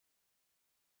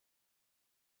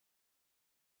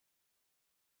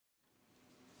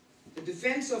The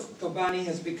defense of Kobane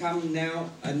has become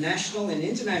now a national and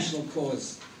international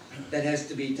cause that has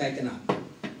to be taken up.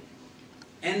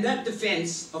 And that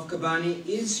defense of Kobane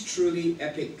is truly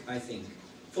epic, I think.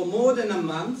 For more than a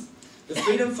month, the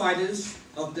freedom fighters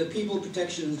of the People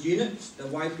Protection Units, the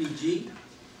YPG,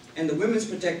 and the Women's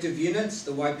Protective Units,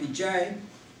 the YPJ,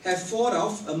 have fought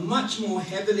off a much more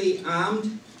heavily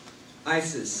armed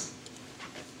ISIS.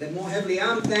 They're more heavily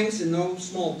armed thanks in no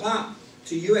small part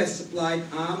to US-supplied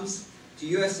arms, to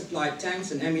US-supplied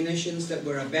tanks and ammunitions that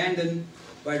were abandoned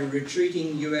by the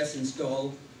retreating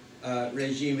US-installed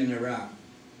regime in Iraq.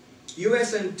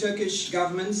 US and Turkish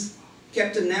governments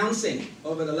kept announcing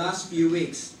over the last few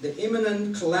weeks the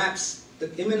imminent collapse,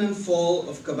 the imminent fall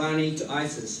of Kobane to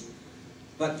ISIS.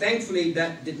 But thankfully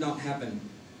that did not happen.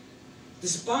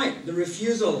 Despite the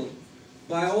refusal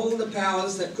by all the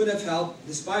powers that could have helped,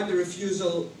 despite the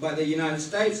refusal by the United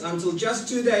States until just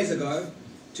 2 days ago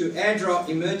to airdrop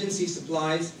emergency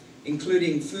supplies,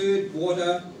 including food,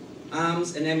 water,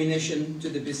 arms and ammunition to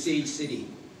the besieged city.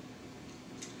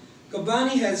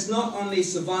 Kobane has not only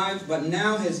survived, but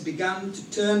now has begun to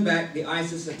turn back the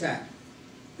ISIS attack,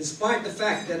 despite the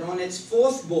fact that on its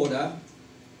fourth border,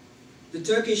 the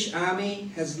Turkish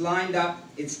army has lined up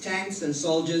its tanks and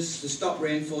soldiers to stop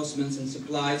reinforcements and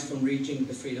supplies from reaching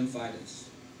the freedom fighters.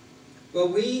 Well,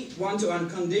 we want to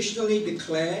unconditionally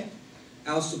declare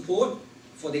our support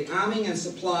for the arming and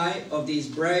supply of these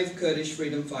brave Kurdish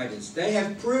freedom fighters. They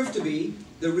have proved to be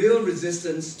the real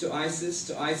resistance to ISIS,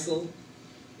 to ISIL,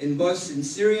 in both in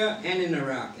Syria and in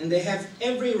Iraq. And they have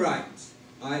every right,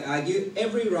 I argue,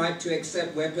 every right to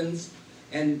accept weapons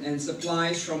and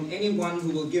supplies from anyone who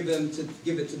will give it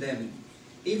to them,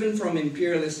 even from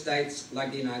imperialist states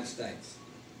like the United States.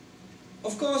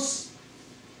 Of course,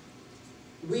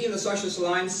 we in the Socialist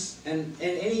Alliance and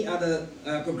any other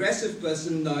progressive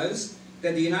person knows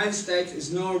that the United States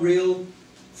is no real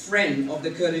friend of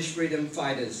the Kurdish freedom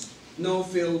fighters, no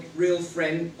real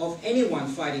friend of anyone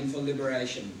fighting for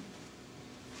liberation.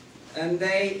 And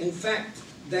they, in fact,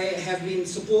 they have been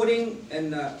supporting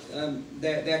and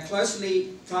they're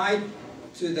closely tied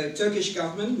to the Turkish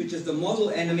government, which is the model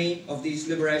enemy of these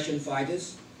liberation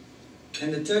fighters.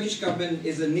 And the Turkish government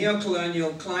is a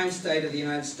neo-colonial client state of the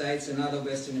United States and other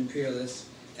Western imperialists,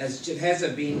 as has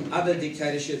been other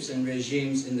dictatorships and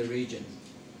regimes in the region.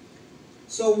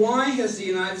 So why has the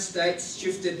United States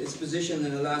shifted its position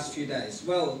in the last few days?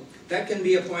 Well, that can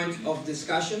be a point of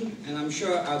discussion, and I'm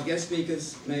sure our guest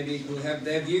speakers maybe will have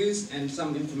their views and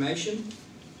some information.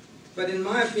 But in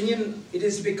my opinion, it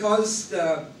is because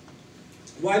the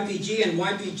YPG and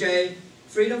YPJ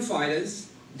freedom fighters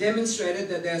demonstrated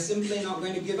that they're simply not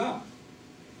going to give up.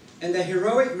 And the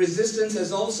heroic resistance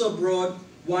has also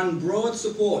won broad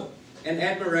support and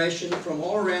admiration from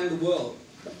all around the world.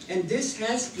 And this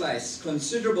has placed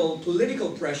considerable political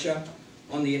pressure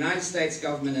on the United States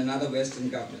government and other Western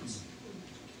governments.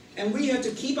 And we have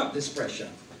to keep up this pressure.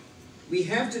 We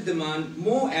have to demand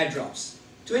more airdrops.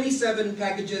 27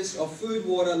 packages of food,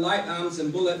 water, light arms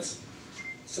and bullets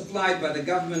supplied by the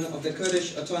government of the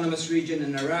Kurdish Autonomous Region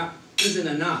in Iraq isn't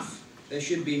enough. There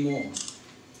should be more.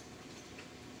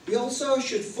 We also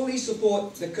should fully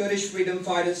support the Kurdish freedom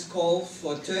fighters' call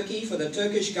for Turkey, for the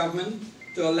Turkish government,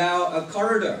 to allow a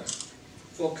corridor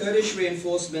for Kurdish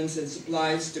reinforcements and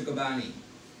supplies to Kobane.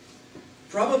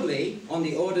 Probably on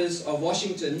the orders of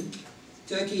Washington,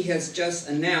 Turkey has just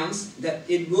announced that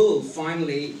it will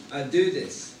finally do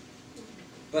this.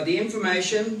 But the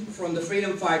information from the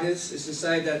freedom fighters is to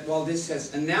say that while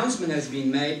this announcement has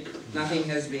been made, nothing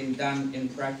has been done in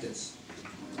practice.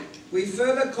 We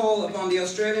further call upon the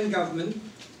Australian government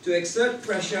to exert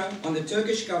pressure on the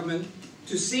Turkish government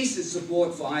to cease its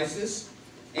support for ISIS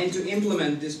and to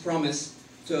implement this promise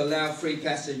to allow free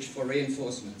passage for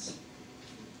reinforcements.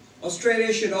 The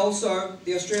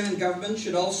Australian government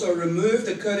should also remove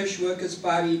the Kurdish Workers'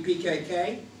 Party,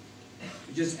 PKK,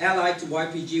 which is allied to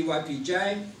YPG,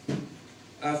 YPJ,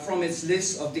 from its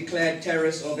list of declared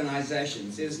terrorist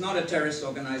organizations. It is not a terrorist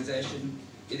organization,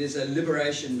 it is a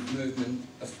liberation movement,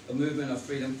 a movement of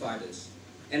freedom fighters.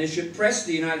 And it should press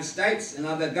the United States and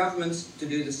other governments to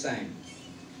do the same.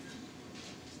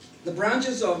 The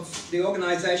branches of the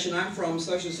organization I'm from,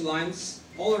 Socialist Alliance,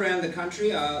 all around the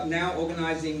country are now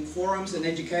organizing forums and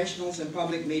educationals and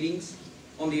public meetings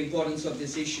on the importance of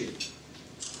this issue.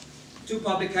 Two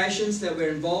publications that we're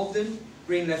involved in,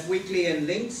 Green Left Weekly and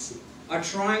Links, are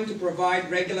trying to provide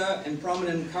regular and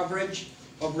prominent coverage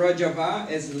of Rojava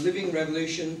as a living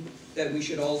revolution that we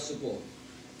should all support.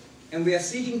 And we are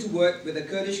seeking to work with the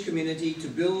Kurdish community to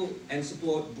build and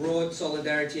support broad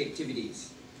solidarity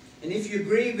activities. And if you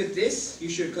agree with this, you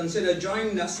should consider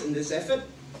joining us in this effort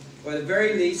or at the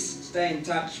very least, stay in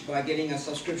touch by getting a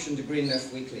subscription to Green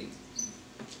Left Weekly.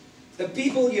 The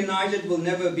people united will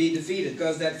never be defeated,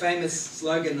 goes that famous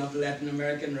slogan of the Latin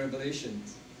American Revolution.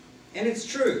 And it's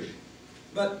true,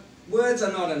 but words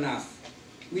are not enough.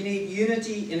 We need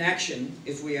unity in action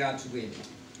if we are to win.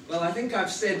 Well, I think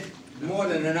I've said more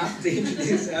than enough to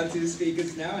introduce our two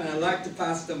speakers now, and I'd like to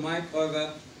pass the mic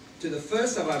over to the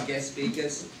first of our guest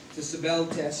speakers, to Sibel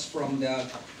Tess from the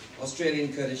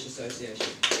Australian Kurdish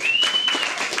Association.